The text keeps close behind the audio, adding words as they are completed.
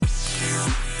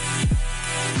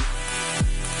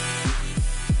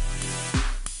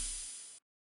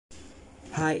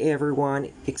Hi everyone,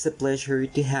 it's a pleasure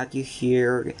to have you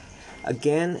here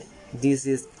again. This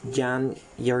is Jan,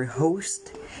 your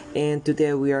host, and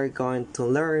today we are going to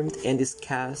learn and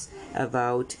discuss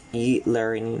about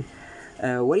e-learning.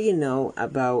 What do you know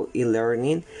about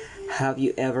e-learning? Have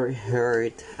you ever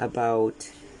heard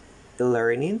about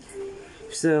e-learning?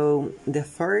 So the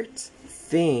first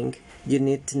thing you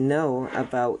need to know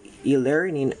about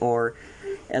e-learning or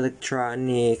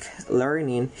electronic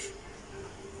learning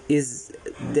is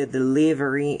the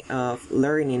delivery of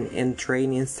learning and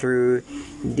training through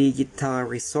digital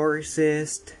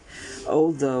resources.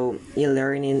 Although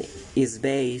e-learning is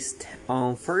based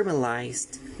on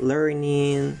formalized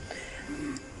learning,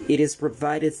 it is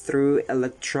provided through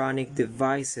electronic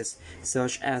devices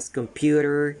such as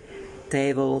computer,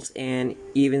 tablets, and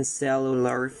even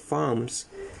cellular phones,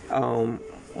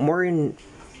 more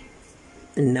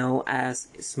known as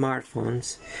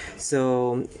smartphones.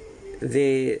 So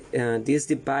these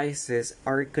devices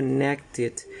are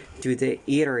connected to the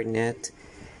internet.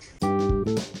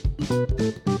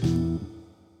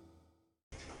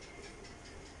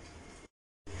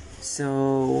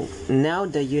 So now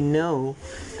that you know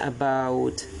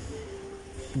about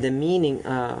the meaning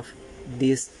of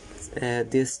this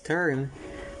term,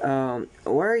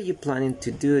 what are you planning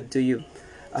to do? Do you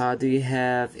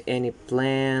have any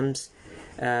plans?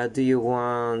 Do you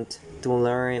want to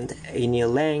learn a new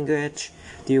language?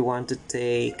 Do you want to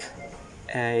take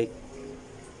a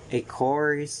a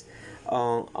course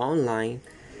online?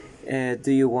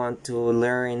 Do you want to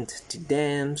learn to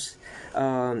dance?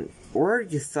 What are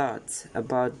your thoughts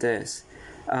about this?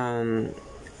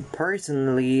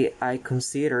 Personally, I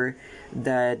consider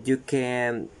that you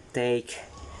can take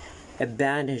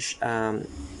advantage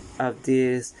of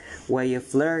this way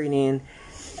of learning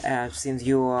since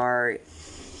you are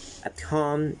at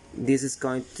home. This is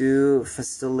going to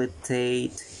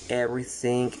facilitate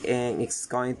everything and it's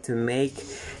going to make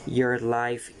your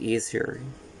life easier.